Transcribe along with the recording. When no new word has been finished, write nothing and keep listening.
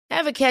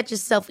Ever catch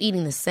yourself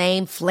eating the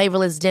same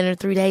flavorless dinner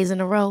 3 days in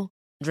a row?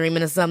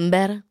 Dreaming of something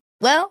better?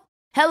 Well,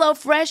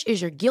 HelloFresh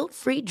is your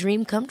guilt-free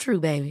dream come true,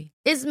 baby.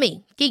 It's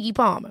me, Keke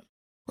Palmer.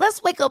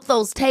 Let's wake up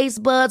those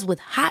taste buds with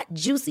hot,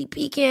 juicy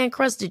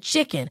pecan-crusted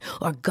chicken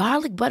or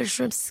garlic butter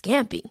shrimp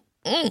scampi.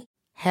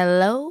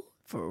 Hello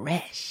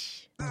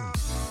Fresh.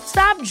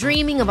 Stop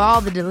dreaming of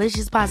all the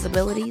delicious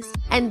possibilities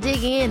and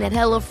dig in at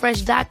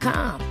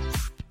HelloFresh.com.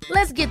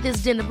 Let's get this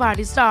dinner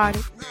party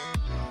started.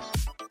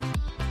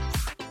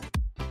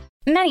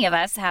 Many of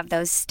us have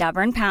those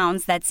stubborn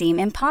pounds that seem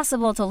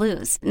impossible to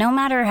lose, no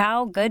matter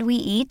how good we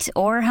eat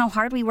or how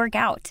hard we work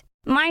out.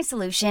 My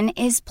solution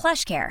is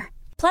PlushCare.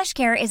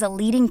 PlushCare is a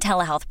leading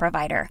telehealth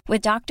provider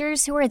with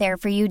doctors who are there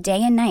for you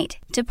day and night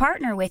to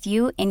partner with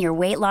you in your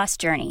weight loss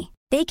journey.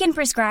 They can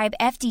prescribe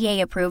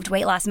FDA-approved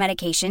weight loss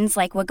medications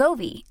like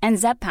Wegovy and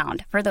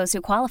Zepbound for those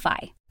who qualify.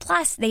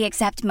 Plus, they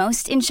accept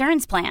most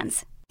insurance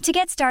plans. To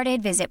get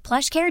started, visit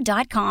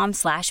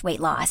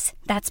plushcare.com/weightloss.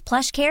 That's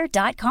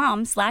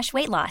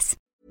plushcare.com/weightloss.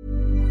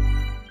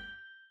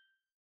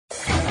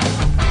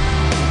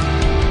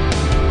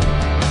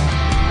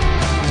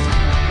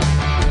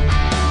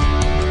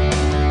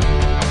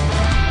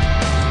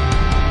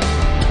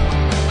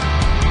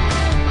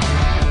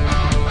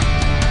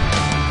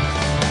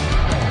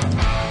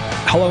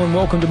 Hello and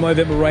welcome to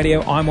Movember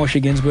Radio. I'm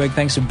Osher Ginsberg.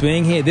 Thanks for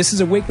being here. This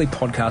is a weekly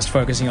podcast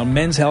focusing on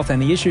men's health and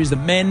the issues that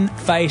men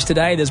face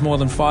today. There's more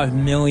than 5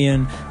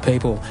 million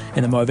people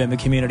in the Movember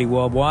community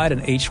worldwide,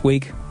 and each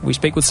week we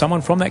speak with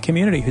someone from that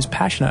community who's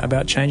passionate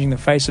about changing the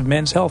face of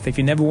men's health. If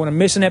you never want to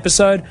miss an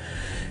episode,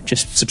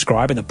 just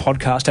subscribe in the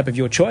podcast app of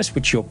your choice,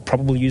 which you're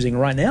probably using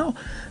right now,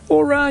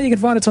 or you can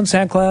find it on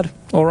SoundCloud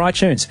or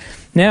iTunes.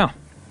 Now,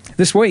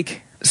 this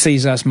week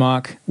sees us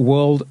mark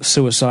World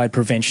Suicide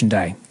Prevention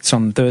Day. It's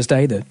on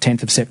Thursday, the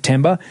 10th of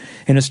September.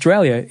 In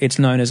Australia, it's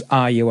known as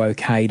Are You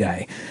OK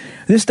Day.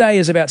 This day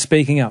is about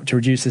speaking up to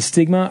reduce the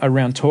stigma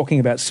around talking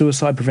about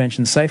suicide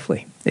prevention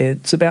safely.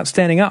 It's about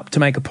standing up to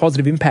make a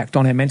positive impact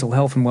on our mental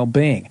health and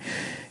well-being.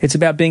 It's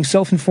about being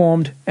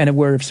self-informed and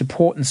aware of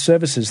support and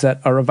services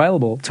that are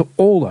available to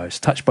all those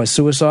touched by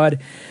suicide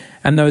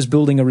and those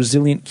building a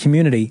resilient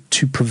community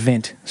to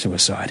prevent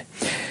suicide.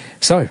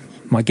 So,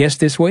 my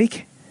guest this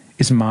week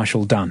is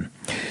Marshall Dunn.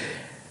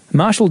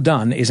 Marshall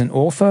Dunn is an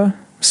author,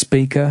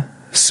 speaker,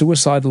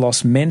 suicide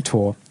loss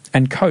mentor,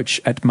 and coach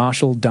at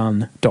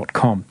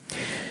marshalldunn.com.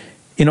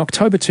 In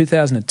October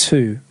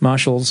 2002,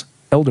 Marshall's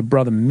elder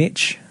brother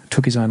Mitch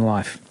took his own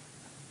life.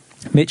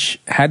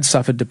 Mitch had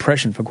suffered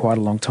depression for quite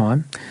a long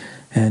time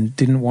and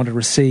didn't want to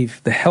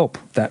receive the help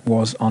that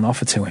was on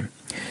offer to him.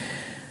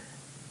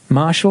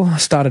 Marshall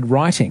started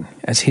writing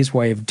as his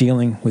way of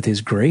dealing with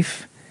his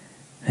grief,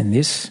 and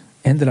this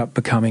ended up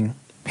becoming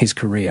his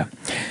career.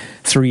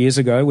 3 years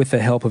ago, with the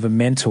help of a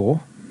mentor,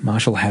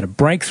 Marshall had a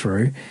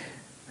breakthrough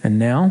and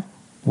now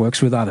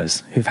works with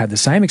others who've had the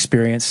same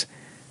experience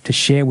to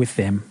share with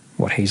them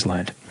what he's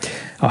learned.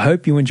 I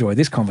hope you enjoy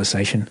this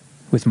conversation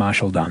with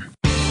Marshall Dunn.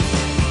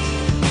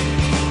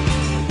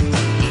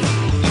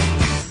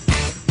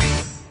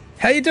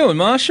 How you doing,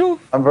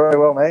 Marshall? I'm very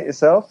well, mate.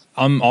 Yourself?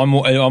 I'm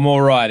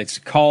all right. It's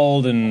a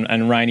cold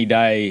and rainy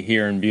day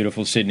here in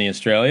beautiful Sydney,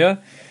 Australia.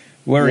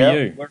 Where are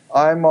you?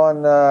 I'm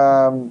on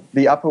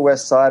the Upper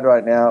West Side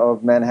right now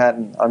of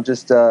Manhattan. I'm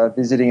just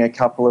visiting a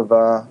couple of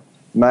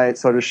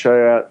mates. I'll just show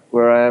you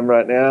where I am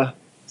right now.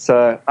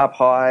 So up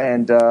high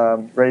and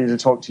ready to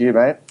talk to you,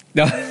 mate.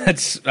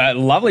 That's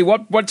lovely.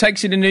 What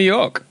takes you to New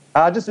York?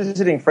 Just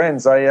visiting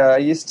friends. I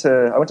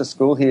went to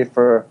school here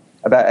for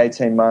about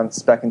 18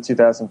 months back in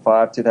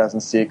 2005,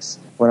 2006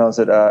 when I was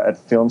at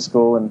film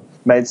school and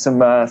made some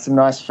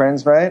nice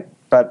friends, mate.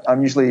 But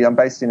I'm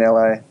based in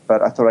LA,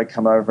 but I thought I'd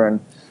come over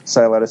and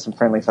say hello to some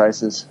friendly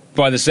faces.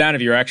 By the sound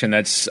of your accent,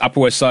 that's Upper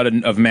West Side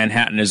of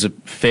Manhattan is a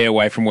fair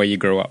way from where you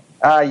grew up.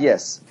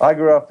 Yes. I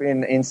grew up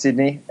in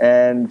Sydney,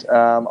 and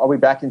I'll be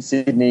back in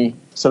Sydney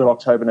sort of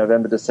October,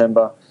 November,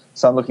 December.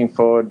 So I'm looking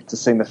forward to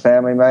seeing the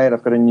family, mate.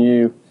 I've got a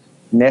new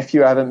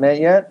nephew I haven't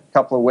met yet, a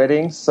couple of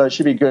weddings, so it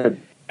should be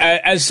good.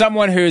 As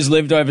someone who's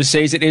lived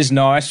overseas, it is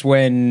nice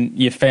when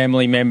your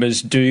family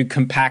members do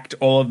compact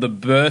all of the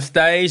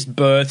birthdays,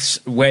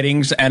 births,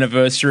 weddings,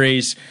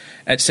 anniversaries,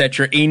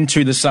 etc.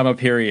 into the summer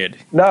period.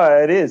 No,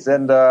 it is.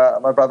 And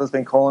my brother's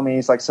been calling me.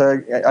 He's like,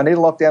 so I need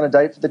to lock down a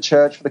date for the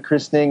church, for the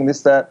christening,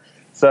 this, that.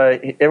 So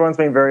everyone's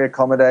been very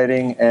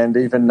accommodating. And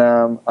even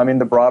I'm in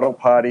the bridal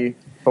party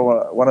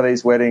for one of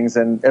these weddings,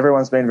 and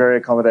everyone's been very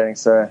accommodating.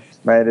 So,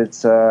 mate,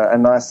 it's a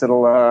nice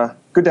little...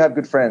 good to have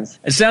good friends.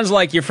 It sounds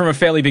like you're from a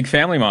fairly big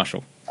family,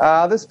 Marshall.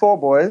 There's 4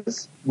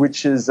 boys,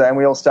 and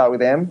we all start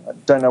with M. I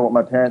don't know what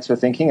my parents were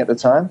thinking at the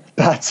time.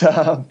 But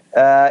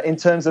in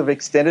terms of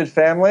extended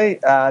family,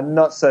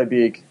 not so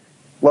big.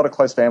 A lot of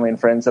close family and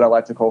friends that I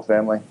like to call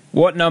family.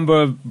 What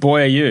number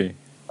boy are you?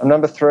 I'm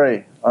number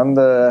 3. I'm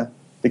the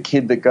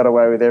kid that got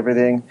away with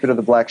everything, bit of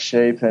the black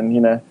sheep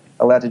and,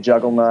 allowed to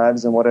juggle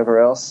knives and whatever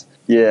else.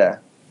 Yeah.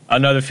 I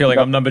know the feeling.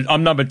 I'm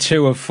number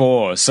 2 of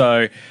 4,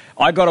 so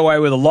I got away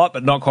with a lot,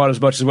 but not quite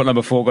as much as what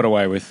number 4 got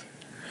away with.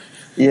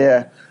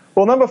 Yeah.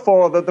 Well, number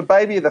 4, the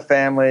baby of the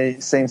family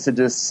seems to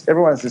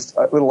everyone's just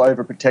a little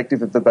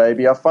overprotective of the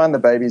baby. I find the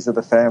babies of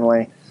the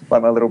family,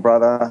 like my little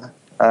brother,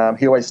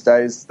 he always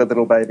stays the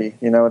little baby,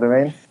 you know what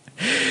I mean?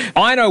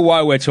 I know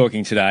why we're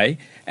talking today,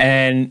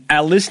 and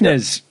our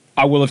listeners,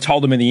 I will have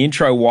told them in the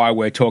intro why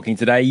we're talking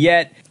today,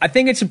 yet I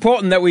think it's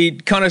important that we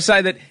kind of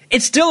say that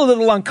it's still a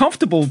little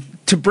uncomfortable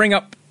to bring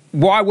up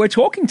why we're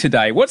talking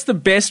today. What's the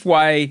best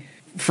way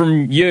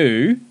from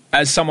you,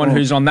 as someone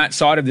who's on that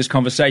side of this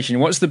conversation,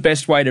 what's the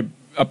best way to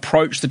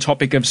approach the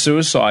topic of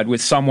suicide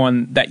with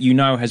someone that you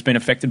know has been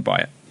affected by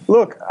it?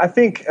 Look, I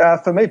think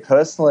for me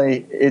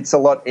personally, it's a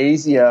lot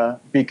easier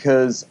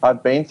because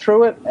I've been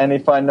through it. And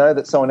if I know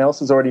that someone else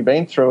has already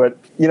been through it,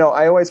 you know,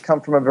 I always come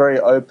from a very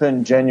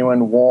open,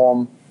 genuine,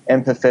 warm,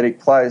 empathetic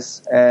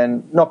place.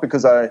 And not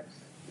because I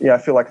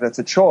feel like that's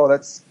a chore.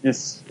 That's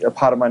just a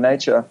part of my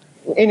nature.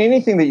 In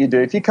anything that you do,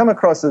 if you come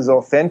across as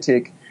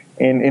authentic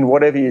in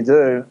whatever you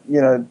do,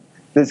 you know,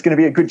 there's going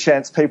to be a good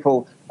chance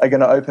people are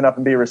going to open up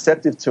and be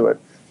receptive to it.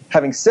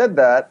 Having said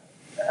that,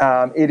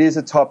 it is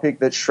a topic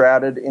that's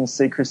shrouded in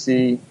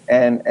secrecy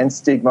and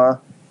stigma.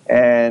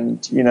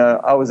 And, you know,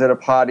 I was at a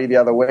party the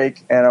other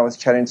week and I was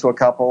chatting to a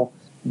couple.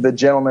 The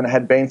gentleman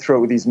had been through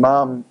it with his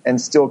mum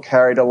and still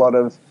carried a lot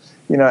of,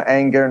 you know,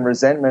 anger and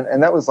resentment.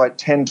 And that was like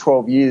 10,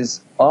 12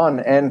 years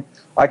on. And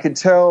I could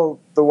tell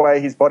the way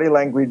his body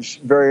language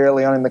very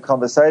early on in the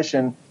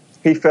conversation,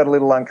 he felt a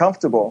little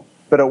uncomfortable.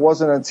 But it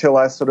wasn't until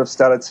I sort of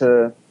started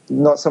to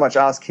not so much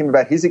ask him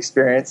about his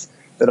experience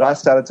that I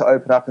started to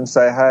open up and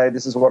say, hey,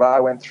 this is what I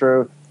went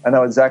through. I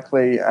know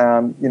exactly,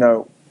 you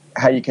know,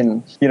 how you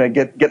can, you know,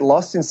 get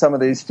lost in some of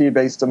these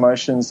fear-based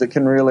emotions that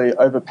can really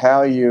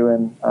overpower you.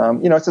 And,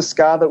 you know, it's a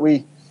scar that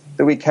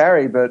we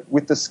carry, but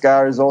with the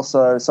scar is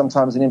also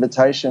sometimes an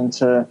invitation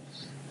to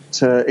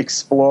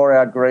explore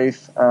our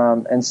grief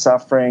and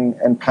suffering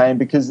and pain,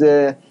 because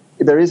there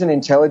is an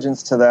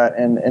intelligence to that,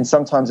 and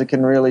sometimes it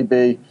can really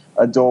be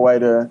a doorway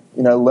to,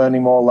 you know,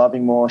 learning more,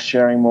 loving more,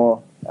 sharing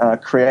more,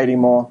 creating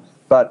more.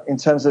 But in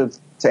terms of,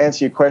 to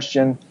answer your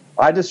question,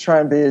 I just try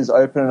and be as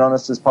open and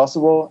honest as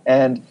possible.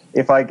 And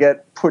if I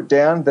get put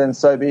down, then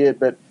so be it.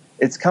 But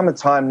it's come a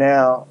time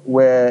now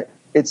where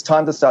it's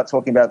time to start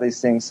talking about these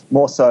things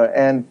more so.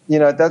 And, you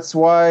know, that's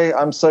why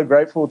I'm so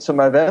grateful to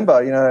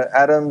Movember. You know,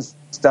 Adam's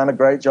done a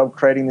great job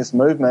creating this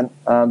movement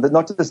that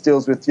not just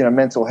deals with, you know,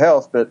 mental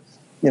health, but,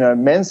 you know,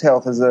 men's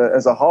health as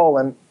a whole.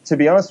 And to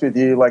be honest with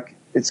you, like,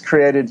 it's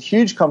created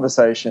huge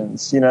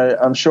conversations, you know,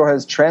 I'm sure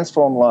has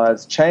transformed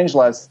lives, changed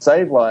lives,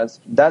 saved lives.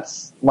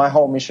 That's my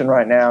whole mission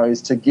right now, is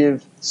to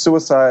give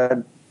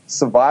suicide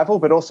survival,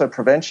 but also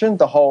prevention,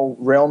 the whole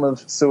realm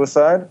of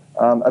suicide,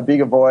 a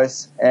bigger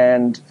voice.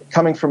 And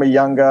coming from a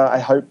younger, I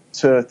hope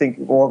to think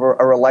more of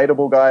a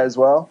relatable guy as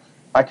well,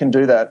 I can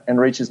do that and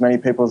reach as many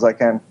people as I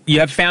can. You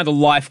have found a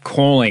life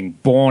calling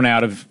born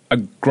out of a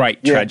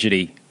great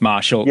tragedy,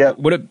 Marshall. Yeah.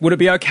 Would it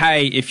be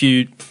okay if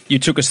you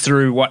took us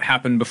through what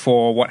happened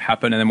before, what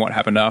happened, and then what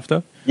happened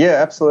after?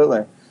 Yeah,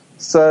 absolutely.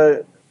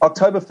 So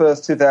October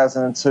 1st,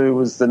 2002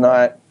 was the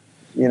night,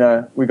 you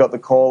know, we got the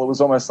call. It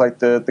was almost like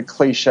the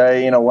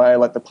cliche in a way,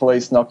 like the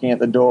police knocking at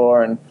the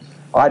door, and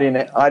I didn't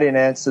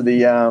answer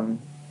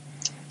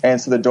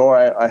the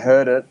door. I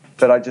heard it,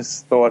 but I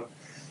just thought,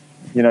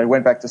 you know,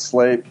 went back to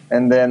sleep.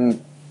 And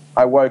then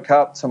I woke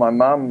up to my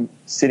mum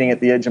sitting at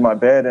the edge of my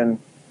bed, and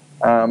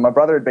my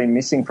brother had been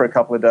missing for a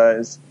couple of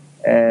days.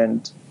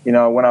 And, you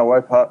know, when I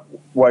woke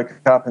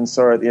up and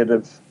saw her at the end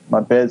of my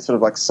bed, sort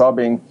of like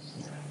sobbing,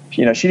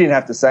 you know, she didn't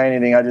have to say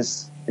anything.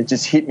 It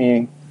just hit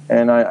me,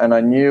 and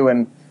I knew.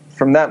 And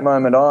from that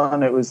moment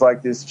on, it was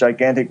like this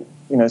gigantic,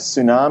 you know,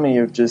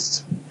 tsunami of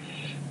just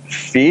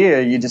fear.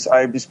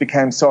 I just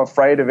became so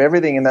afraid of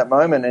everything in that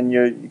moment, and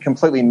you're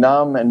completely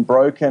numb and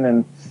broken,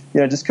 and, you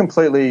know, just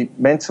completely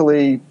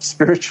mentally,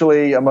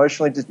 spiritually,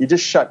 emotionally, you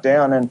just shut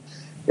down, and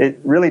it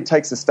really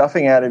takes the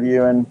stuffing out of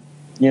you. And,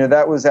 you know,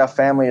 that was our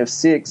family of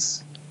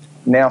 6,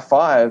 now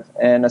 5,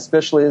 and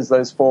especially as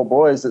those 4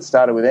 boys that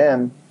started with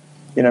M,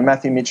 you know,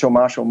 Matthew, Mitchell,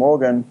 Marshall,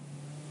 Morgan,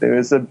 there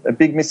was a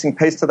big missing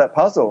piece to that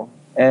puzzle.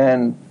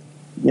 And,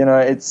 you know,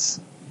 it's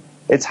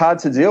hard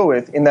to deal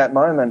with in that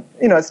moment.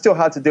 You know, it's still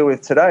hard to deal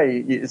with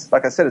today. It's,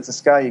 like I said, it's a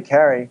scar you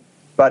carry.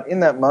 But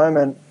in that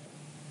moment,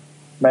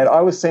 mate,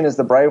 I was seen as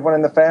the brave one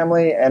in the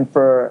family, and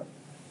for,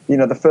 you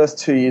know, the first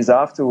 2 years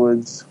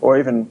afterwards, or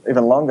even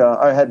longer,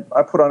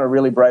 I put on a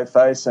really brave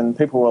face, and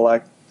people were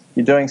like,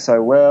 "You're doing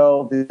so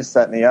well, this,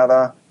 that, and the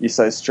other. You're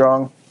so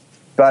strong."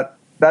 But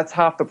that's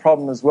half the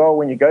problem as well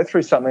when you go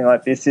through something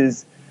like this,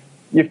 is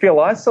you feel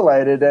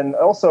isolated, and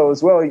also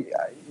as well,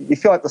 you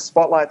feel like the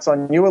spotlight's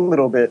on you a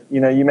little bit. You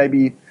know,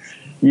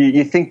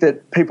 you think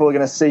that people are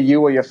going to see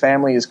you or your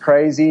family as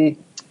crazy,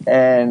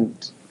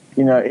 and,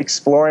 you know,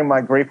 exploring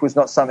my grief was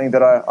not something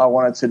that I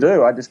wanted to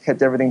do. I just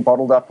kept everything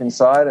bottled up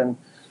inside, and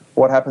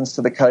what happens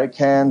to the Coke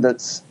can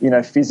that's, you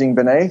know, fizzing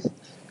beneath?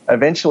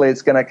 Eventually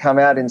it's going to come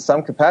out in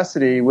some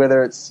capacity,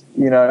 whether it's,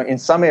 you know, in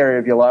some area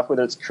of your life,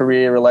 whether it's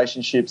career,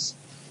 relationships,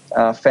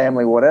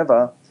 family,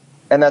 whatever.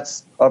 And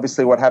that's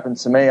obviously what happened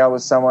to me. I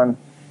was someone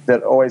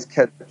that always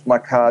kept my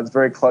cards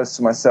very close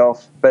to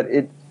myself, but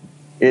it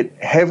it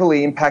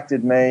heavily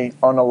impacted me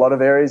on a lot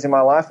of areas in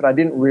my life, and I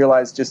didn't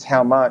realize just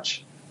how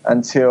much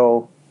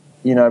until,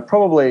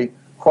 probably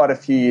quite a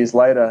few years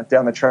later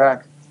down the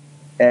track.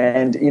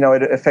 And,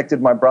 it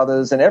affected my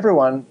brothers and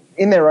everyone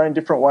in their own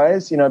different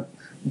ways.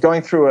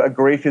 Going through a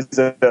grief is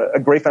a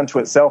grief unto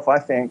itself, I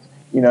think.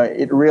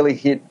 It really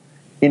hit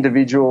the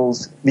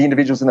individuals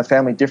in the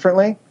family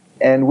differently.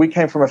 And we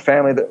came from a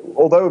family that,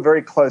 although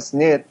very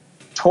close-knit,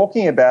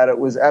 talking about it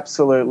was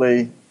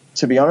absolutely,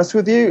 to be honest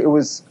with you, it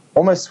was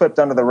almost swept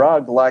under the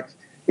rug like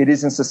it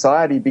is in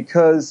society,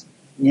 because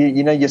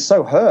you're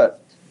so hurt.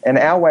 And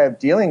our way of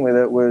dealing with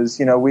it was,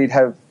 we'd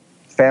have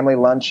family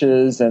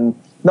lunches, and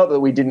not that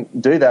we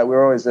didn't do that. We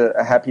were always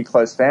a happy,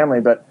 close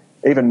family, but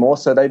even more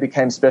so, they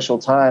became special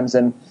times.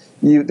 And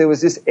there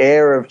was this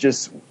air of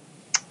just,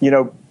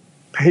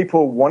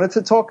 people wanted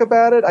to talk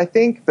about it, I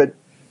think, but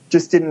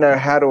just didn't know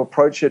how to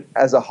approach it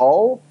as a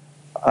whole.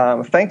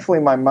 Thankfully,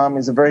 my mum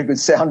is a very good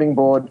sounding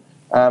board,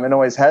 and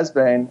always has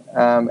been,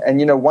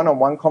 and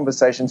one-on-one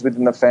conversations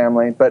within the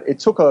family. But it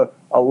took a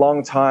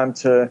long time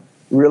to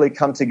really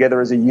come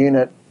together as a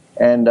unit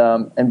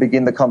and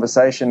begin the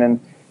conversation. And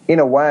in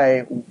a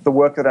way, the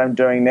work that I'm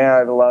doing now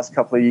over the last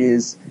couple of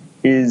years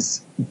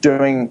is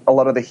doing a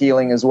lot of the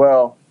healing as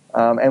well,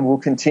 and will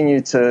continue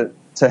to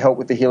help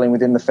with the healing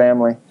within the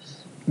family.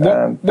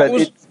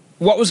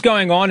 What was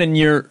going on in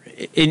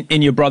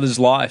your brother's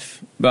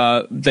life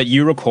that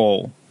you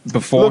recall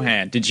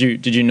beforehand? Did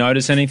you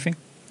notice anything?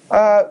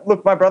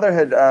 Look, my brother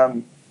had,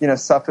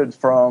 suffered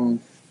from,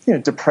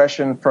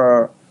 depression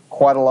for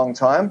quite a long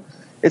time.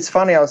 It's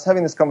funny, I was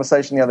having this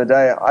conversation the other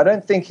day. I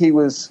don't think he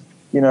was,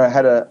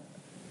 had a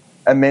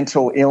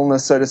mental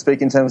illness, so to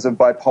speak, in terms of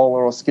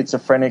bipolar or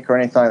schizophrenic or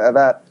anything like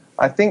that.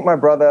 I think my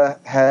brother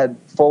had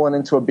fallen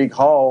into a big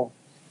hole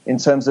in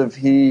terms of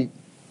he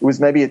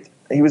was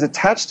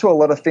attached to a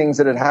lot of things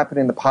that had happened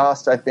in the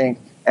past, I think,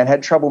 and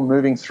had trouble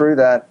moving through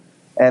that.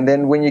 And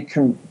then when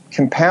you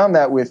compound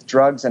that with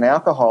drugs and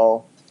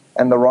alcohol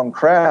and the wrong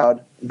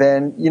crowd,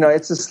 then,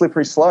 it's a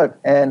slippery slope.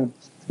 And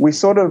we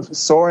sort of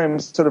saw him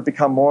sort of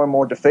become more and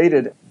more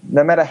defeated.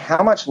 No matter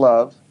how much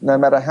love, no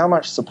matter how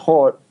much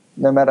support,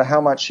 no matter how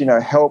much,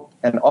 help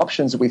and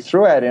options we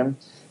threw at him,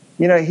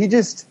 he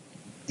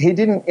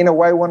didn't, in a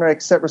way, want to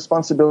accept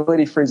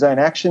responsibility for his own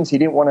actions. He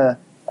didn't want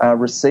to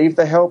receive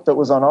the help that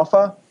was on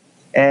offer.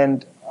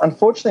 And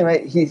unfortunately,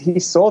 mate, he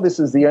saw this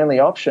as the only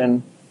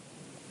option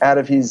out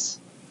of his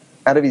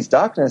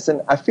darkness.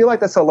 And I feel like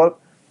that's a lot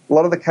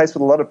of the case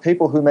with a lot of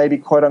people who may be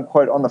quote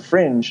unquote on the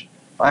fringe.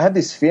 I had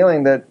this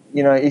feeling that,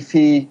 if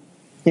he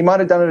might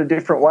have done it a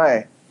different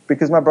way,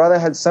 because my brother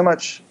had so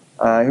much,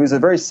 he was a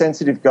very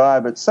sensitive guy,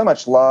 but so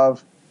much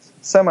love,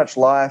 so much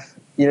life,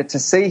 to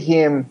see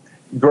him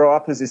grow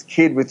up as this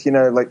kid with,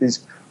 like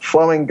these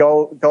flowing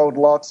gold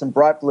locks and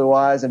bright blue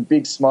eyes and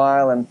big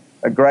smile and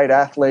a great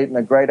athlete and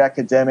a great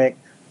academic,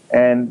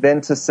 and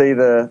then to see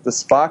the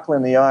sparkle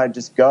in the eye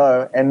just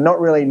go and not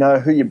really know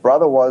who your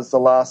brother was the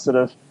last sort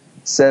of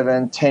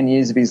 7-10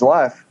 years of his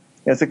life.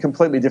 It's a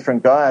completely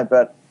different guy,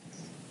 but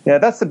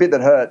that's the bit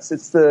that hurts.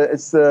 It's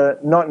the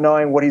not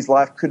knowing what his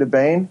life could have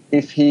been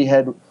if he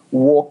had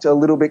walked a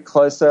little bit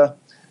closer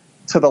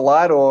to the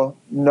light, or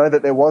know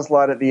that there was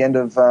light at the end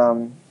of,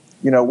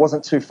 it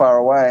wasn't too far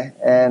away.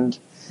 And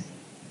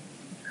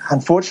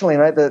unfortunately,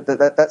 mate,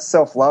 that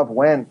self-love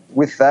went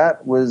with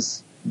that.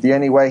 Was the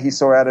only way he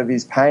saw out of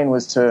his pain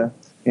was to,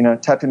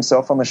 tap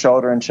himself on the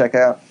shoulder and check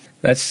out.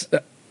 That's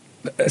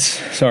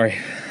sorry.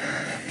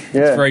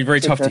 Yeah, it's very, very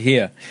tough to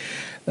hear.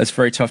 That's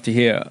very tough to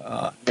hear.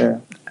 Yeah.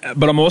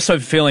 But I'm also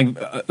feeling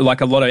like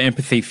a lot of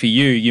empathy for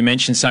you. You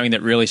mentioned something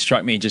that really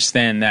struck me just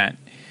then, that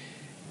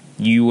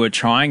you were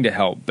trying to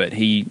help, but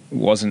he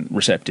wasn't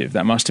receptive.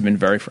 That must have been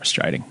very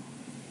frustrating.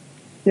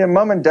 Yeah,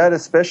 Mum and Dad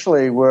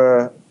especially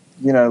were,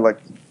 there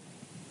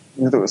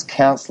was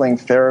counselling,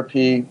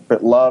 therapy,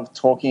 but love,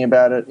 talking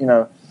about it,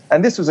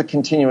 and this was a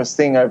continuous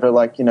thing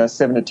over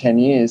 7 to 10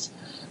 years.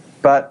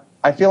 But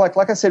I feel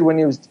like I said, when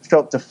he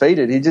felt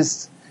defeated,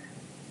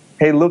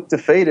 he looked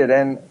defeated.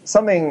 And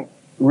something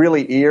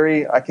really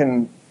eerie, I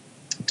can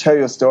tell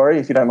you a story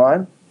if you don't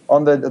mind.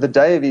 On the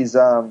day of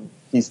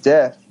his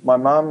death, my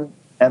mum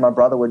and my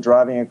brother were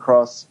driving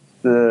across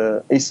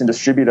the Eastern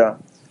Distributor,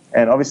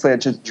 and obviously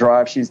it's a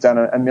drive she's done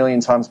a million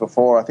times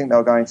before. I think they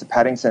were going to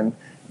Paddington,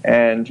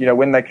 and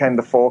when they came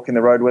to the fork in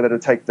the road, whether to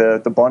take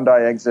the Bondi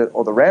exit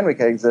or the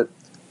Randwick exit,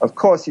 of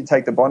course you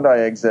take the Bondi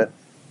exit.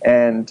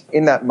 And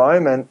in that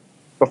moment,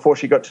 before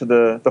she got to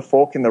the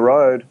fork in the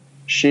road,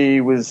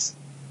 she was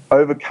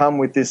overcome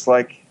with this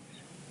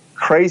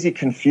crazy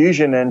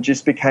confusion and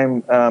just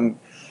became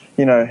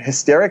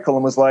hysterical,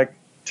 and was like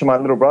to my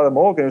little brother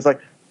Morgan, it was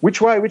like, which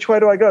way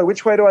do I go?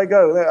 Which way do I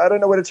go? I don't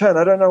know where to turn.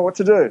 I don't know what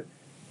to do.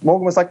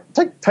 Morgan was like,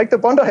 take the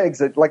Bondi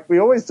exit, like we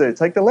always do.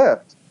 Take the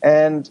left.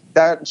 And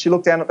she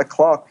looked down at the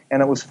clock,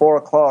 and it was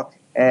 4:00,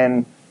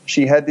 and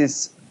she had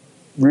this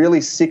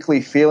really sickly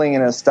feeling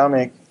in her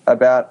stomach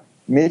about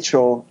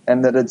Mitchell,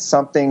 and that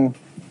something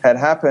had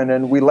happened.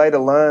 And we later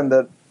learned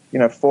that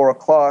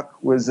 4:00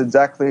 was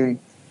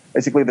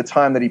basically the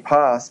time that he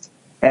passed.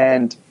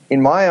 And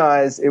in my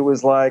eyes, it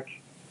was like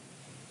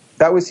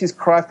that was his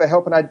cry for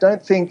help. And I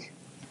don't think,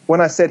 when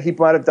I said he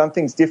might have done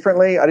things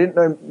differently, I didn't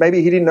know,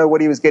 maybe he didn't know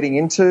what he was getting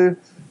into.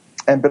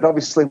 But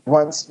obviously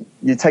once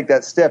you take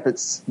that step,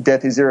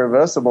 death is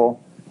irreversible.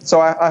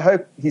 So I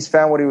hope he's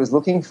found what he was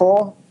looking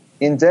for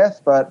in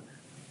death. But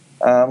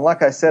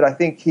like I said, I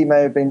think he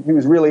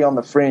was really on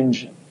the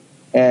fringe.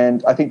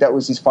 And I think that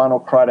was his final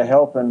cry to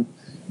help. And,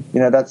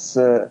 that's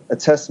a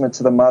testament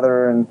to the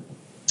mother and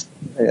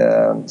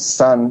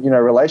son,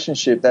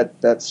 relationship,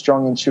 that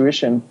strong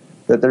intuition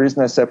that there is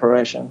no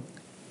separation.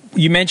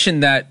 You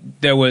mentioned that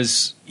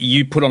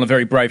you put on a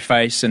very brave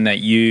face and that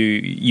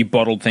you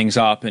bottled things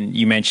up, and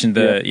you mentioned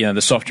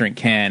the soft drink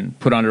can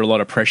put under a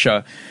lot of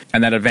pressure,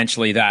 and that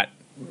eventually that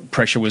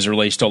pressure was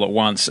released all at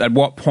once. At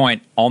what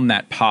point on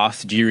that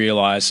path do you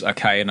realise,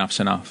 okay, enough's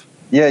enough?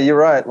 Yeah, you're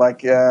right.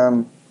 Like,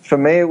 for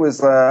me, it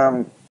was...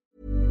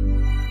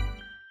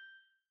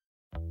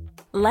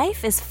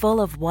 Life is full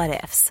of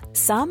what-ifs.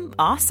 Some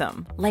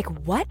awesome, like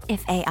what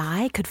if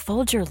AI could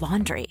fold your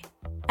laundry?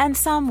 And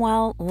some,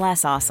 well,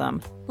 less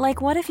awesome,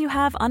 like what if you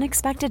have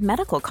unexpected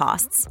medical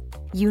costs?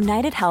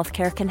 United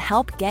Healthcare can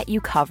help get you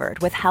covered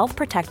with Health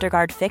Protector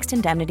Guard fixed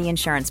indemnity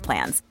insurance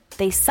plans.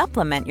 They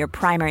supplement your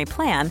primary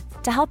plan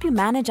to help you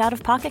manage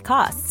out-of-pocket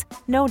costs.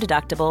 No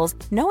deductibles,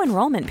 no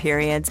enrollment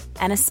periods,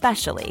 and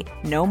especially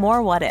no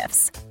more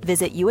what-ifs.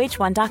 Visit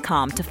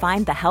uh1.com to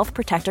find the Health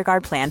Protector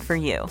Guard plan for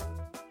you.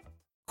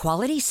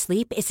 Quality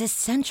sleep is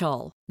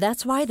essential.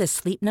 That's why the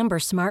Sleep Number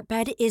Smart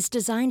Bed is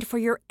designed for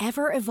your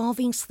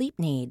ever-evolving sleep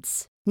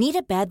needs. Need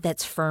a bed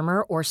that's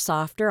firmer or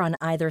softer on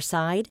either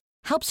side?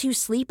 Helps you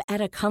sleep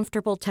at a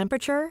comfortable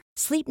temperature?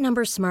 Sleep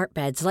Number Smart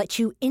Beds let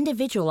you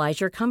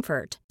individualize your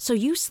comfort, so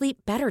you sleep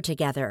better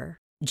together.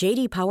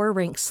 J.D. Power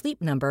ranks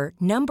Sleep Number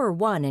number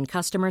 1 in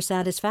customer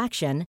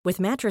satisfaction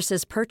with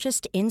mattresses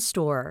purchased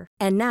in-store.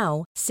 And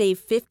now, save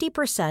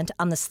 50%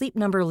 on the Sleep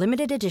Number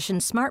Limited Edition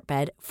Smart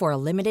Bed for a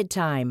limited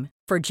time.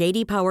 For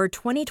J.D. Power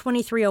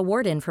 2023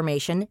 award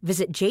information,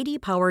 visit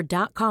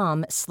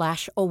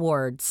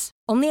jdpower.com/awards.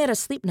 Only at a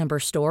Sleep Number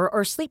store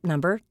or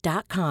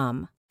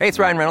sleepnumber.com. Hey, it's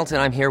Ryan Reynolds,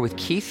 and I'm here with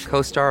Keith,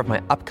 co-star of my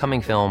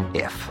upcoming film,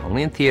 If,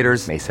 only in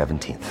theaters May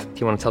 17th. Do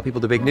you want to tell people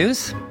the big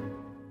news?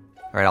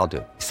 All right, I'll do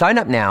it. Sign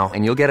up now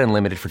and you'll get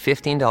unlimited for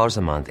 $15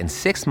 a month and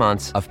 6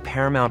 months of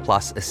Paramount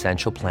Plus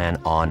Essential Plan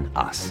on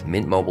us.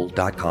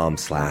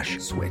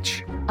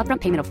 MintMobile.com/switch.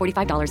 Upfront payment of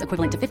 $45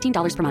 equivalent to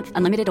 $15 per month.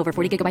 Unlimited over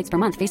 40 gigabytes per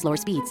month. Face lower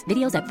speeds.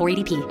 Videos at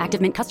 480p.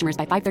 Active Mint customers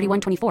by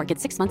 531.24 get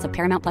 6 months of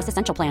Paramount Plus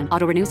Essential Plan.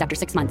 Auto renews after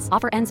 6 months.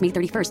 Offer ends May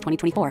 31st,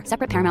 2024.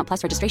 Separate Paramount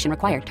Plus registration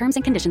required. Terms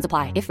and conditions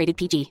apply if rated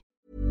PG.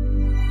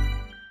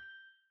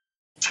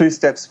 2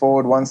 steps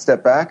forward, 1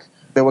 step back.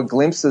 There were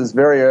glimpses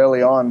very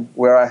early on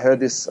where I heard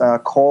this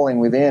calling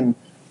within.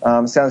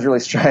 Sounds really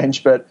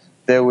strange, but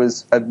there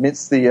was,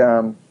 amidst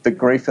the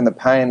grief and the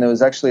pain, there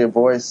was actually a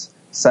voice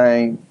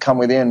saying, "Come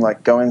within,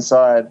 like go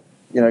inside,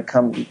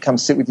 come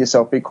sit with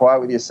yourself, be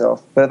quiet with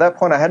yourself." But at that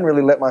point, I hadn't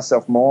really let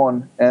myself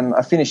mourn, and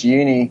I finished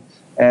uni,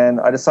 and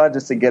I decided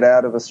just to get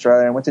out of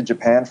Australia. I went to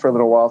Japan for a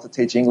little while to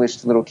teach English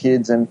to little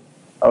kids, and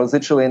I was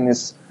literally in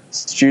this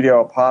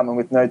studio apartment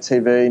with no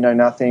TV, no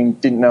nothing,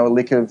 didn't know a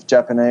lick of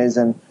Japanese,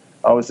 and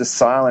I was just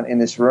silent in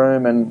this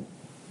room, and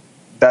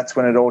that's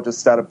when it all just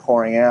started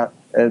pouring out.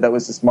 That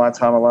was just my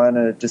time alone,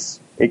 and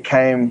it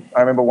came.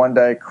 I remember one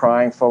day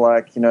crying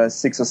for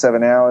 6 or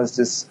 7 hours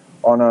just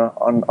on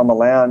the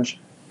lounge.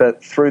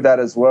 But through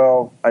that as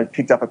well, I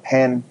picked up a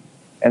pen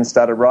and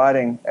started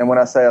writing. And when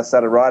I say I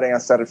started writing, I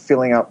started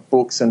filling up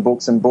books and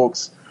books and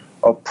books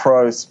of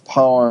prose,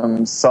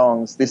 poems,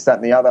 songs, this, that,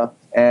 and the other.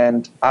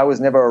 And I was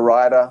never a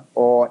writer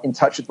or in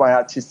touch with my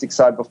artistic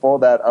side before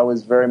that. I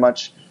was very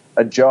much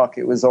a jock.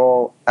 It was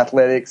all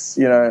athletics,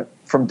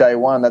 from day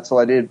one. That's all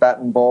I did, bat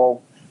and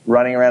ball,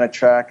 running around a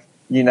track,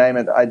 you name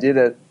it, I did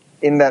it.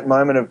 In that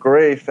moment of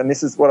grief, and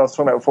this is what I was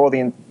talking about before,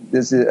 the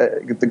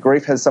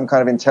grief has some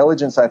kind of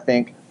intelligence, I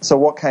think. So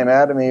what came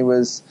out of me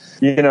was,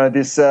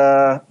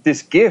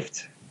 this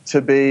gift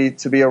to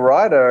be a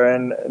writer,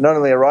 and not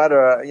only a writer,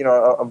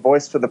 a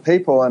voice for the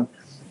people. And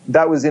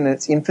that was in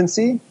its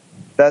infancy.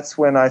 That's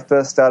when I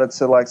first started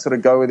to sort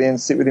of go within,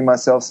 sit within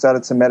myself,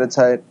 started to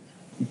meditate.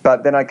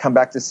 But then I'd come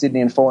back to Sydney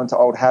and fall into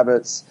old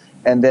habits,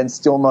 and then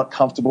still not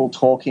comfortable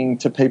talking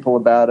to people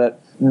about it,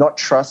 not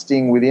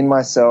trusting within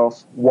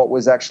myself what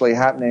was actually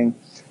happening.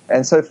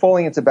 And so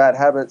falling into bad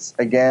habits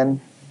again.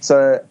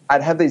 So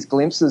I'd have these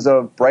glimpses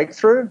of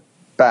breakthrough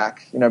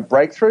back.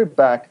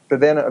 But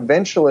then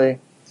eventually,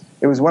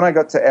 it was when I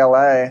got to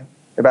LA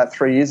about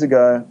 3 years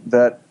ago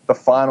that the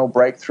final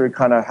breakthrough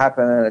kind of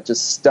happened, and it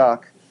just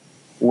stuck,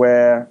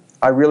 where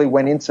I really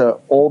went into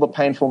all the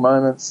painful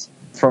moments,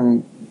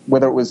 from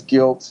whether it was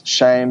guilt,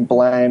 shame,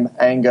 blame,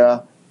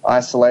 anger,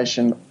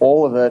 isolation,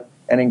 all of it,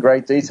 and in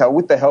great detail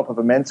with the help of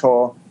a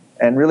mentor,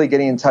 and really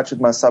getting in touch with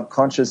my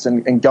subconscious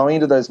and going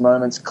into those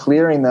moments,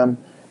 clearing them,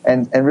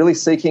 and really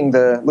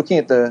looking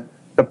at the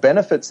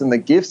benefits and the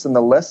gifts and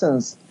the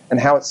lessons and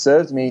how it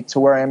served me to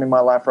where I am in my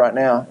life right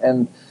now.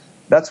 And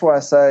that's why I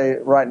say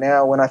right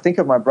now, when I think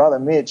of my brother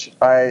Mitch,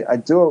 I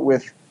do it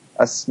with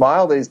a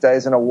smile these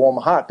days and a warm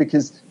heart,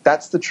 because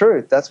that's the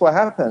truth. That's what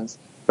happens.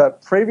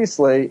 But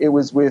previously, it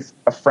was with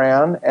a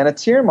frown and a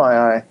tear in my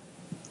eye.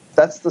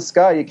 That's the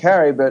scar you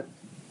carry, but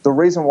the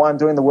reason why I'm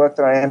doing the work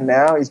that I am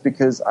now is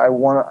because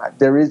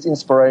there is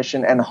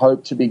inspiration and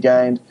hope to be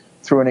gained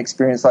through an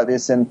experience like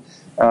this. And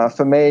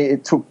for me,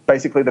 it took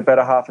basically the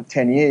better half of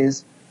 10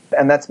 years,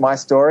 and that's my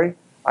story.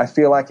 I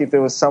feel like if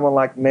there was someone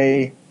like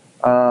me,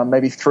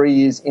 maybe 3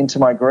 years into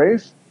my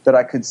grief, that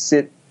I could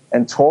sit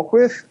and talk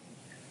with,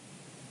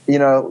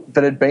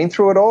 that had been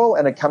through it all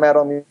and had come out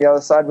on the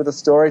other side with a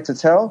story to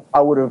tell, I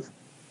would have,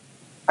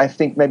 I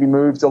think, maybe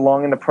moved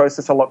along in the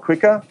process a lot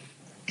quicker.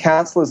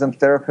 Counsellors and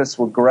therapists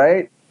were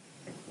great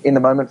in the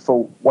moment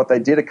for what they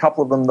did. A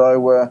couple of them,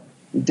 though,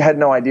 had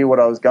no idea what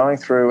I was going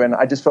through, and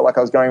I just felt like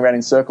I was going around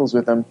in circles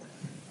with them.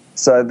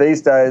 So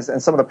these days,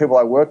 and some of the people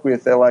I work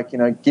with, they're like,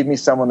 give me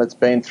someone that's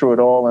been through it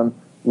all and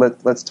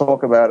let's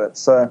talk about it.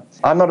 So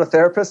I'm not a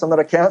therapist, I'm not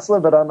a counsellor,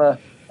 but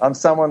I'm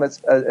someone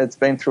that's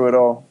been through it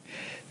all.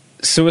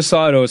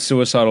 Suicide or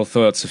suicidal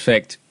thoughts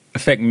affect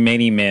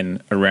many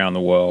men around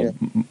the world,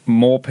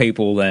 more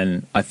people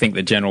than I think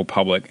the general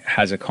public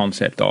has a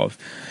concept of.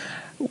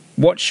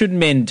 What should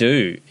men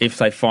do if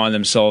they find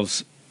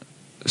themselves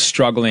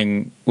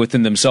struggling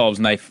within themselves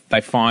and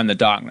they find the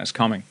darkness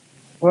coming?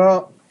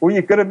 Well,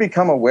 you've got to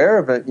become aware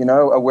of it,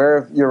 aware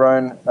of your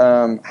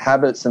own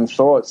habits and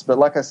thoughts. But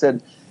like I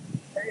said,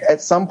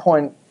 at some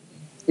point,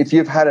 if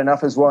you've had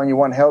enough as well and you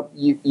want help,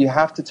 you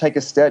have to take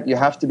a step. You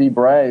have to be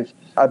brave.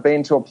 I've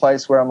been to a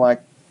place where I'm like,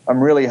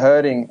 I'm really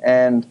hurting,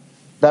 and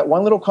that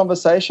one little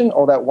conversation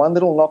or that one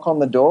little knock on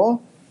the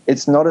door,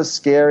 it's not as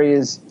scary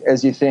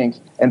as you think.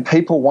 And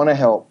people want to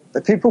help.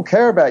 The people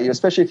care about you,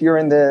 especially if you're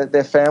in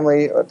their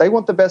family. They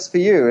want the best for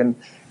you. And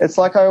it's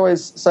like I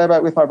always say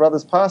about with my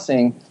brother's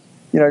passing,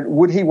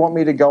 would he want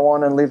me to go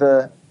on and live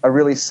a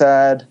really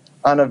sad,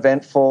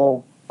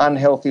 uneventful,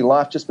 unhealthy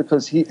life just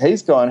because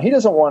he's gone? He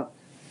doesn't want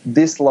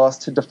this loss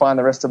to define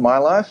the rest of my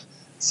life.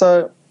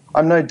 So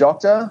I'm no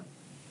doctor,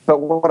 but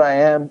what I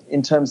am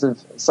in terms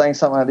of saying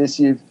something like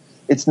this,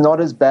 it's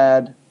not as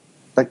bad.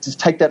 Like, just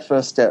take that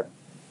first step.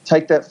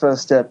 Take that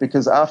first step,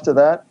 because after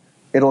that,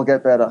 it'll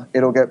get better.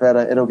 It'll get better.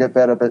 It'll get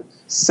better. But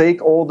seek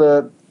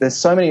there's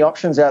so many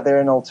options out there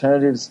and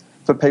alternatives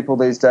for people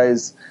these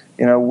days,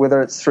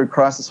 whether it's through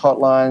crisis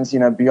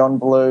hotlines, Beyond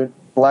Blue,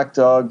 Black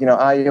Dog,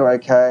 Are You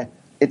Okay?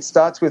 It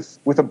starts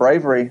with a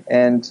bravery.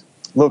 And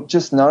look,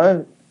 just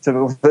know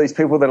to these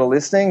people that are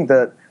listening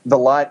that the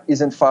light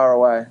isn't far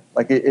away.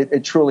 Like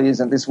it truly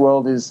isn't. This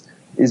world is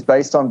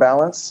based on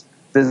balance.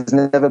 There's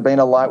never been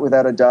a light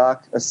without a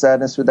dark, a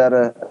sadness without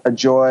a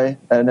joy,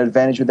 an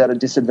advantage without a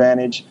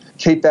disadvantage.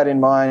 Keep that in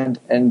mind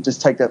and just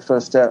take that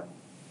first step.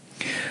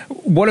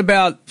 What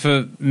about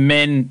for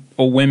men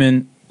or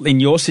women in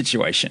your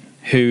situation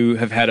who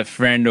have had a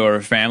friend or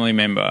a family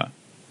member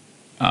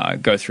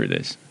go through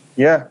this?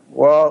 Yeah,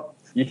 well,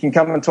 you can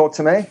come and talk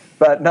to me.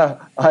 But no,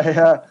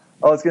 I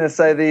was going to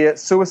say the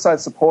suicide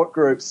support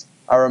groups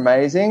are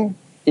amazing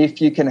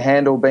if you can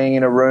handle being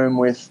in a room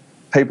with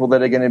people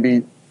that are going to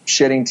be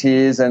shedding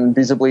tears and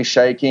visibly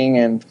shaking.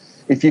 And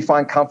if you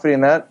find comfort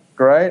in that,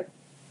 great.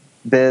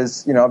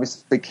 There's,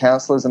 obviously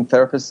counsellors and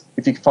therapists.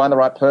 If you can find the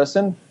right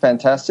person,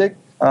 fantastic.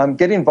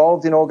 Get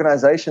involved in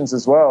organisations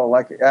as well.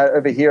 Like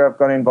over here, I've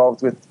got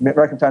involved with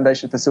American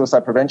Foundation for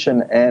Suicide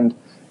Prevention, and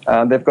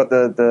they've got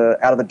the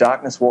Out of the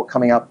Darkness walk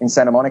coming up in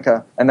Santa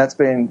Monica, and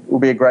will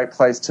be a great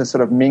place to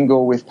sort of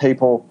mingle with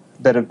people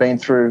that have been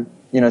through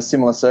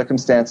similar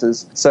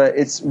circumstances. So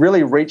it's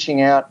really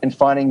reaching out and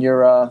finding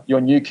your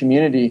new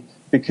community,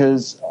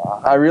 because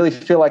I really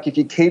feel like if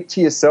you keep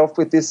to yourself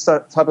with this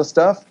type of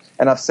stuff,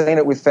 and I've seen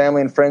it with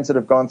family and friends that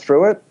have gone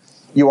through it,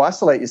 you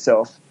isolate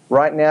yourself.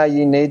 Right now,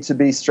 you need to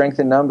be strength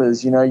in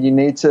numbers. You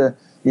need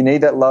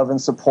that love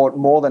and support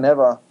more than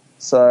ever.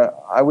 So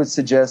I would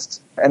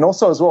suggest, and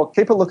also as well,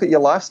 keep a look at your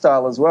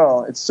lifestyle as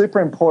well. It's super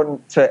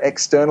important to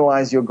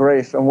externalize your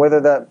grief, and whether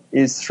that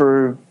is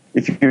through,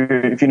 if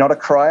you're not a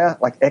crier,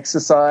 like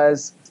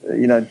exercise,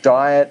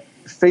 diet,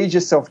 feed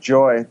yourself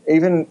joy.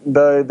 Even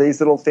though these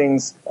little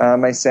things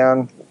may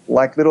sound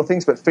like little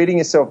things, but feeding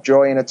yourself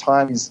joy in a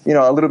time is,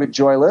 a little bit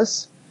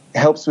joyless,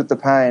 helps with the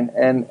pain.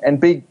 And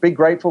be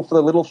grateful for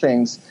the little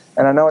things.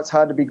 And I know it's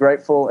hard to be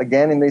grateful,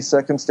 again, in these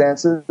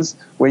circumstances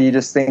where you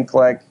just think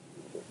like,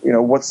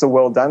 what's the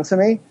world done to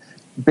me?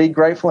 Be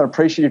grateful and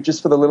appreciative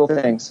just for the little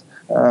things.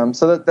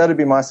 So that'd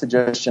be my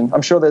suggestion.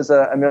 I'm sure there's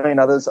a million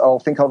others I'll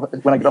think of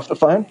when I get off the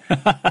phone.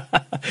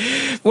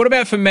 What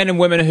about for men and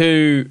women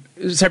who,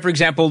 say, for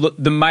example,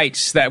 the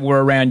mates that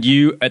were around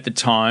you at the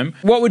time?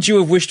 What would you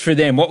have wished for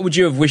them? What would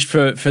you have wished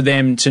for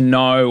them to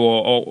know,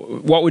 or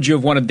what would you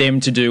have wanted them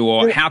to do?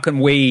 Or how can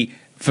we,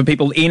 for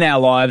people in our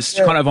lives,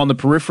 kind of on the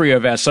periphery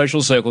of our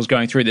social circles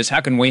going through this,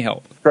 how can we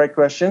help? Great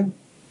question.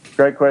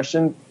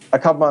 A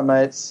couple of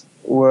my mates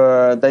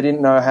they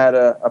didn't know how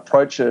to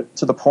approach it,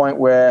 to the point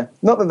where,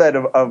 not that they'd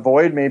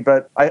avoid me,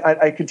 but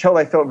I could tell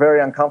they felt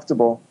very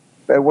uncomfortable.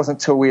 It wasn't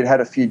until we had had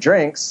a few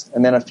drinks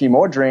and then a few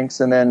more drinks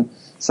and then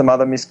some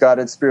other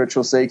misguided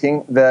spiritual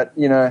seeking that,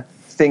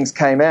 things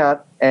came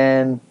out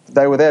and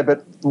they were there.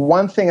 But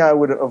one thing I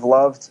would have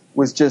loved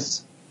was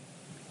just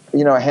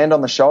a hand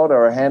on the shoulder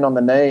or a hand on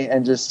the knee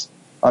and just,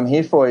 I'm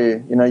here for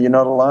you. You're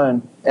not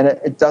alone. And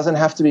it doesn't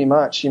have to be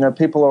much.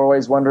 People are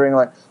always wondering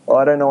like, oh,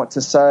 I don't know what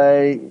to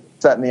say,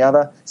 that and the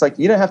other. It's like,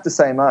 you don't have to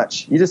say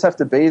much. You just have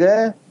to be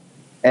there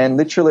and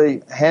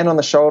literally hand on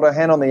the shoulder,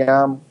 hand on the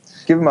arm,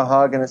 give them a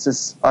hug, and it's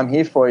just, I'm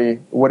here for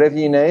you. Whatever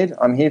you need,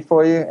 I'm here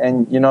for you,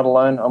 and you're not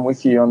alone. I'm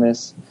with you on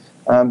this.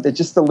 They're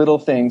just the little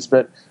things.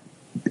 But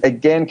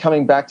again,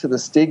 coming back to the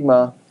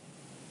stigma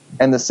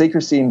and the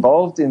secrecy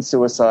involved in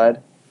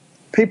suicide,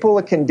 people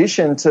are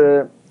conditioned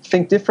to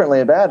think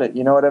differently about it,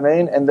 you know what I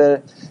mean? And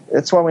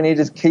that's why we need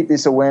to keep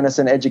this awareness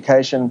and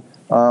education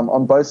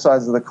on both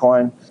sides of the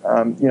coin.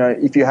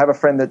 If you have a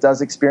friend that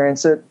does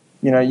experience it,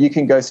 you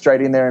can go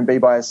straight in there and be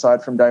by his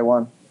side from day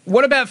one.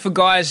 What about for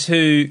guys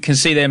who can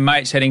see their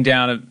mates heading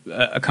down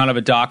a kind of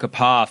a darker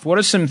path? What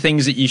are some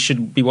things that you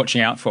should be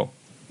watching out for?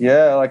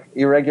 Yeah, like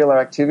irregular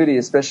activity,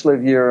 especially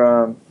if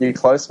your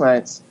close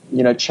mates,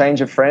 change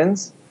of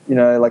friends.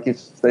 Like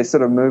if they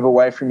sort of move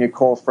away from your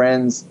core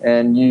friends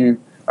and you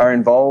are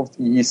involved,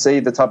 you see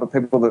the type of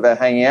people that they're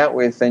hanging out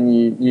with, and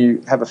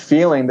you have a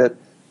feeling that,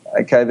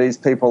 okay, these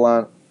people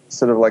aren't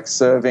sort of like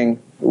serving,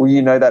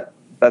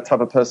 that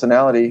type of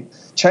personality.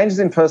 Changes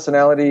in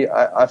personality,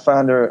 I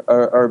found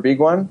are a big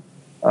one.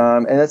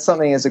 And that's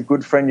something as a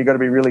good friend you've got to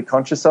be really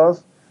conscious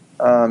of.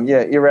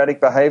 Erratic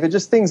behavior,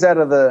 just things out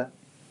of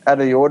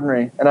the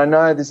ordinary. And I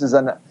know this is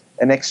an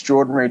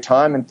extraordinary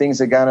time and there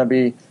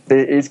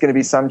is going to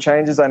be some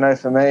changes. I know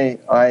for me,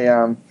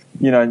 I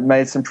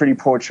made some pretty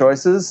poor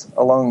choices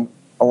along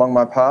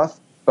my path.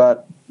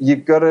 But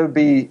you've got to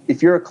be,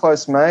 if you're a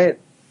close mate,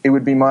 it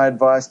would be my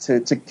advice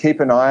to keep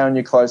an eye on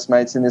your close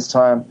mates in this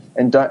time.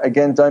 And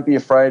don't be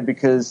afraid,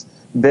 because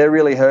they're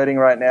really hurting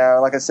right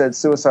now. Like I said,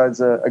 suicide's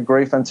a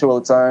grief unto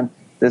its own.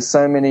 There's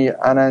so many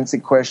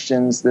unanswered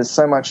questions. There's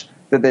so much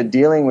that they're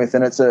dealing with,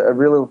 and it's a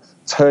real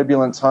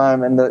turbulent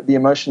time, and the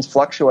emotions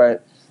fluctuate.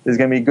 There's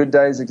going to be good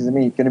days, there's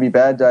going to be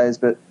bad days,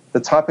 but the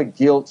type of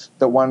guilt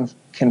that one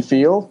can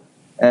feel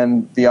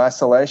and the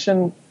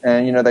isolation,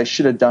 and, they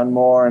should have done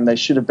more, and they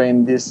should have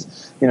been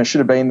this, should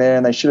have been there,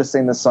 and they should have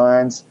seen the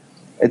signs.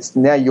 It's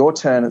now your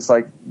turn. It's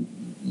like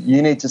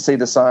you need to see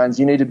the signs.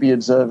 You need to be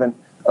observant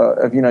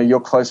of, your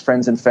close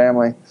friends and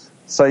family.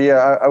 So,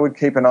 yeah, I would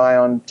keep an eye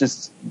on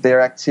just their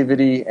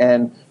activity,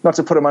 and not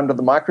to put them under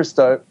the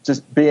microscope,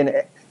 just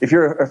if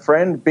you're a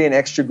friend, be an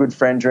extra good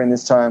friend during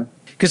this time.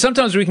 Because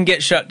sometimes we can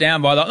get shut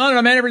down by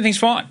no, man, everything's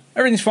fine.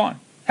 Everything's fine.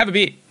 Have a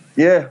beer.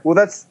 Yeah, well,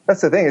 that's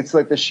the thing. It's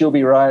like the she'll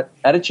be right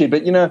attitude.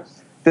 But,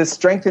 there's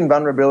strength in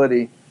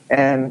vulnerability,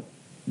 and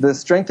the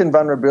strength in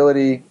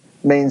vulnerability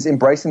means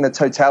embracing the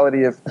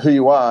totality of who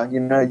you are.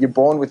 You're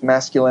born with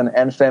masculine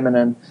and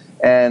feminine,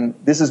 and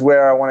this is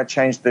where I want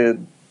to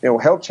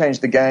help change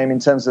the game in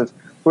terms of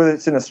whether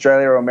it's in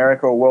Australia or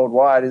America or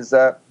worldwide, is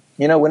that,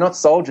 we're not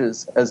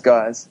soldiers as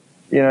guys.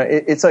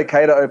 It's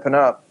okay to open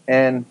up,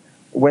 and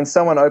when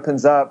someone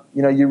opens up,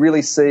 you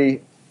really see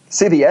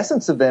the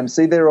essence of them,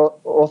 see their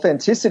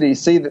authenticity,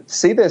 see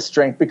their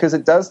strength, because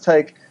it does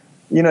take,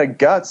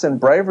 guts and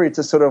bravery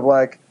to sort of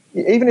like,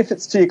 even if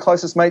it's to your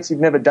closest mates, you've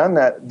never done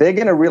that, they're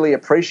going to really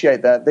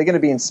appreciate that. They're going to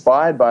be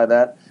inspired by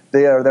that.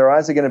 Their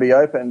eyes are going to be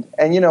opened.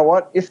 And you know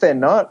what? If they're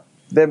not,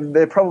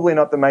 they're probably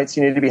not the mates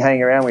you need to be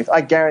hanging around with.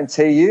 I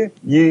guarantee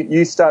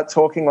you start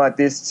talking like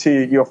this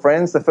to your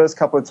friends, the first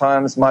couple of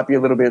times might be a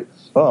little bit,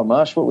 oh,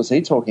 Marsh, what was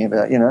he talking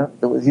about?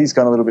 He's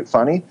gone a little bit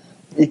funny.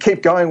 You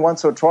keep going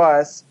once or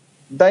twice,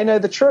 they know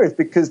the truth,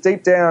 because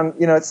deep down,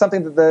 it's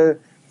something that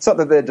it's not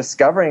that they're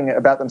discovering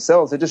about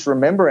themselves, they're just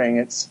remembering.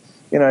 It's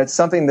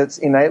something that's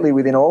innately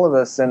within all of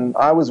us. And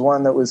I was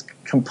one that was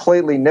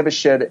completely never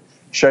showed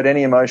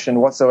any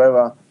emotion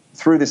whatsoever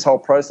through this whole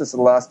process of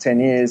the last 10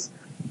 years.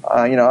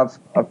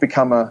 I've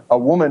become a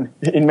woman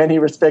in many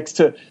respects.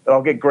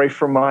 I'll get grief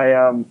from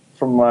my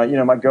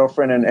my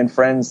girlfriend and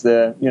friends.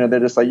 They're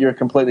just like, you're a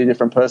completely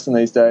different person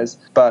these days.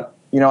 But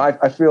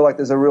I feel like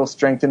there's a real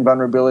strength in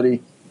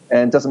vulnerability,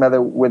 and it doesn't matter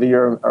whether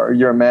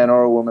you're a man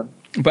or a woman.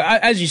 But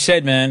as you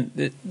said, man,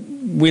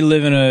 we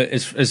live in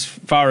as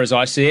far as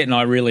I see it, and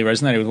I really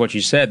resonated with what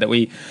you said, that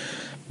we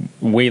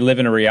live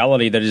in a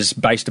reality that is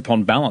based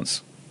upon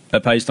balance,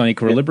 based on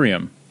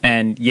equilibrium. Yeah.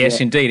 And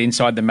yes, indeed,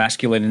 inside the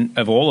masculine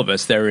of all of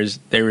us, there is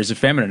a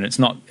feminine. It's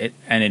not,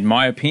 and in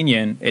my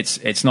opinion,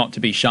 it's not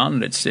to be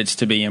shunned. It's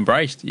to be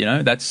embraced.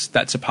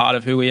 That's a part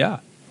of who we are.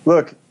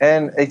 Look,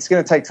 and it's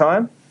going to take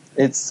time.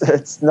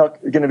 It's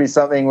not going to be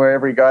something where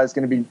every guy's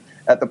going to be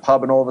at the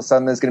pub and all of a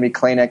sudden there's going to be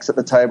Kleenex at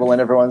the table and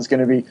everyone's going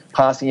to be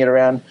passing it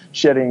around,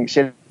 shedding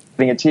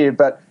a tear.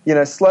 But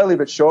slowly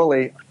but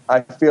surely,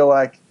 I feel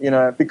like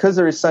because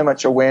there is so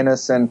much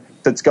awareness and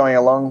that's going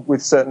along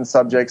with certain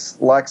subjects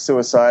like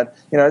suicide,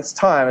 it's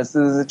time. There's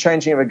a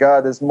changing of a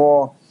guard. There's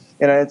more.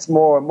 It's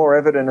more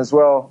evident as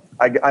well.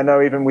 I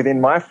know even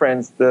within my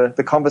friends,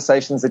 the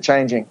conversations are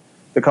changing.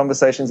 The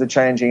conversations are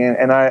changing,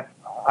 and I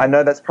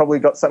know that's probably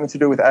got something to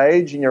do with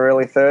age in your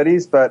early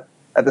 30s, but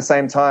at the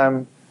same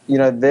time,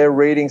 they're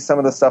reading some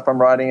of the stuff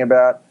I'm writing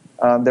about.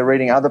 They're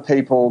reading other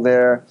people.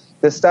 They're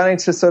starting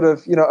to sort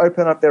of,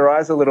 open up their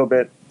eyes a little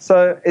bit.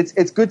 So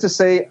it's good to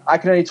see. I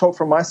can only talk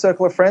from my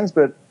circle of friends,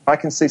 but I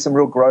can see some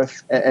real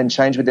growth and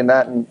change within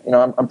that. And,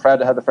 I'm proud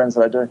to have the friends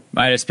that I do.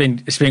 Mate, it's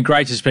been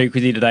great to speak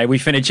with you today. We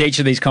finish each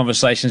of these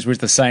conversations with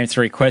the same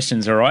 3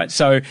 questions, all right?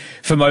 So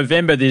for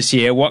Movember this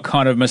year, what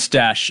kind of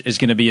moustache is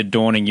going to be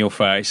adorning your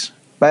face?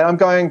 Mate, I'm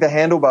going the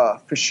handlebar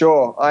for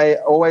sure. I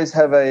always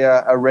have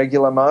a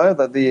regular mo,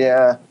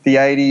 the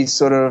 80s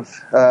sort of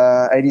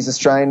 80s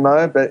Australian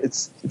mo, but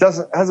it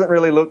hasn't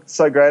really looked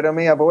so great on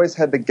me. I've always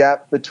had the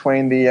gap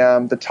between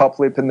the top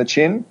lip and the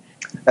chin.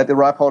 At the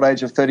ripe old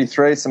age of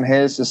 33, some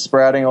hair's just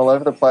sprouting all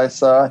over the place.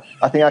 So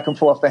I think I can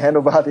pull off the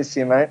handlebar this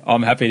year, mate.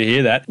 I'm happy to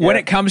hear that. Yeah. When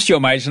it comes to your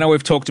mates, I know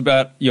we've talked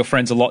about your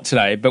friends a lot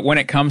today, but when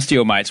it comes to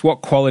your mates,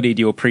 what quality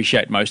do you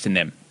appreciate most in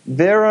them?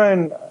 Their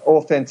own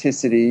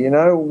authenticity,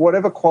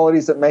 whatever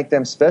qualities that make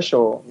them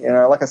special.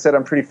 Like I said,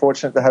 I'm pretty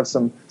fortunate to have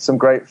some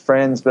great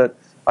friends, but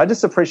I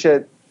just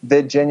appreciate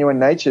their genuine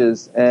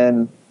natures,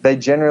 and they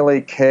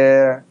generally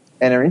care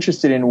and are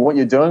interested in what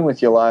you're doing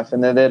with your life,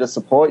 and they're there to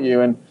support you,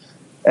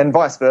 and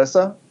vice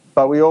versa.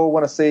 But we all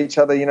want to see each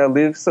other,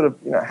 live sort of,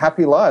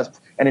 happy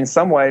lives, and in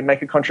some way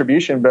make a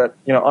contribution, but,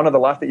 honour the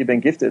life that you've been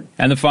gifted.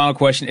 And the final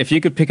question, if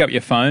you could pick up your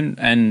phone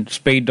and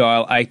speed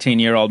dial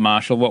 18-year-old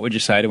Marshall, what would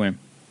you say to him?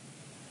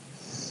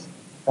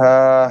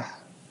 I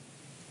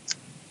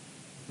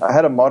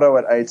had a motto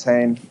at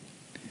 18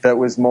 that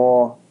was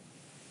more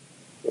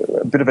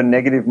a bit of a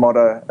negative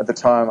motto at the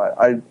time.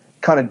 I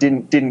kind of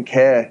didn't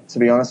care, to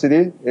be honest with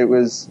you. It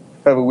was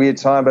kind of a weird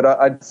time, but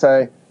I'd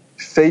say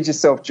feed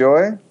yourself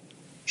joy,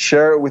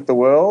 share it with the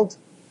world,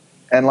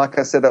 and like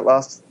I said that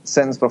last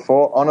sentence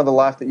before, honour the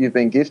life that you've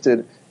been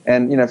gifted,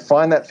 and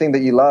find that thing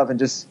that you love and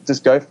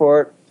just go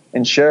for it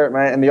and share it,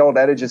 mate. And the old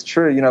adage is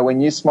true.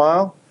 When you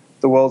smile,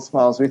 the world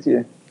smiles with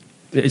you.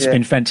 It's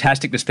been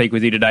fantastic to speak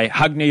with you today.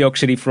 Hug New York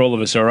City for all of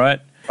us, all right?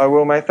 I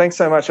will, mate. Thanks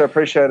so much. I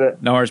appreciate it.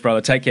 No worries,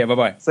 brother. Take care.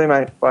 Bye-bye. See you,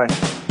 mate. Bye.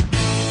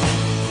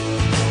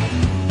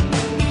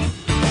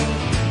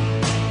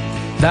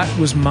 That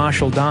was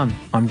Marshall Dunn.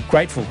 I'm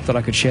grateful that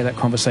I could share that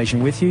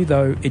conversation with you,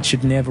 though it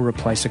should never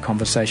replace a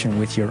conversation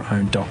with your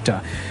own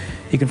doctor.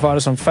 You can find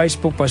us on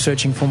Facebook by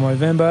searching for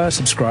Movember.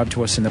 Subscribe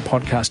to us in the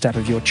podcast app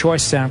of your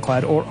choice,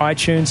 SoundCloud or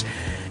iTunes.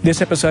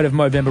 This episode of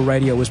Movember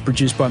Radio was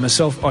produced by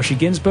myself, Osher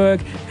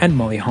Ginsberg, and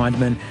Molly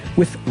Hindman,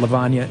 with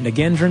Lavanya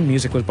Nagendran.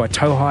 Music was by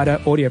Toe Hider.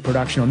 Audio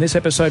production on this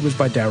episode was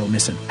by Daryl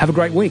Misson. Have a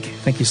great week.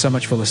 Thank you so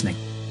much for listening.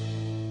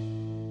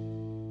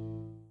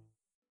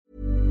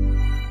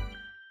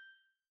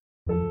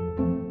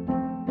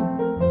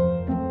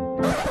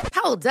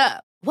 Hold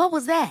up. What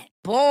was that?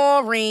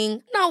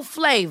 Boring. No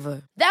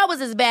flavor. That was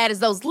as bad as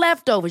those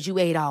leftovers you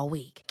ate all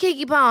week.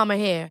 Keke Palmer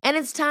here, and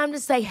it's time to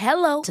say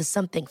hello to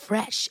something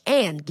fresh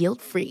and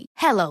guilt-free.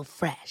 Hello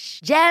Fresh.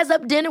 Jazz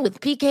up dinner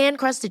with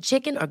pecan-crusted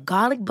chicken or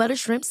garlic butter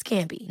shrimp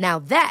scampi. Now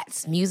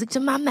that's music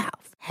to my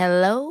mouth.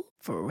 Hello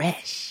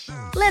Fresh.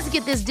 Let's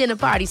get this dinner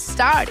party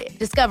started.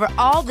 Discover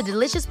all the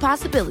delicious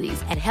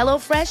possibilities at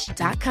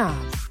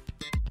HelloFresh.com.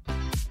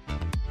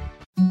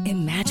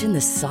 Imagine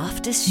the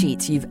softest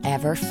sheets you've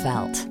ever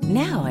felt.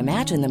 Now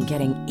imagine them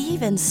getting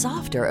even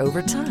softer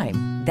over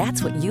time.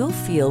 That's what you'll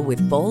feel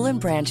with Boll &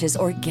 Branch's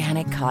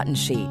organic cotton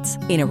sheets.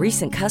 In a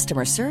recent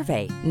customer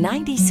survey,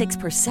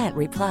 96%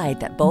 replied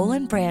that Boll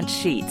 & Branch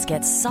sheets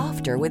get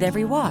softer with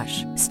every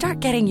wash. Start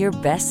getting your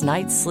best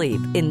night's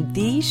sleep in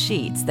these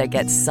sheets that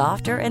get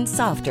softer and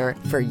softer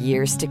for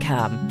years to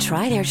come.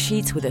 Try their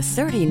sheets with a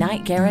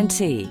 30-night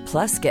guarantee.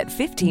 Plus, get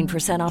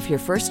 15% off your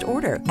first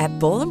order at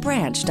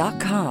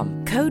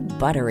bollandbranch.com. Code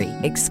BUTTERY.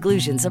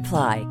 Exclusions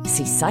apply.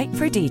 See site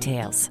for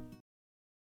details.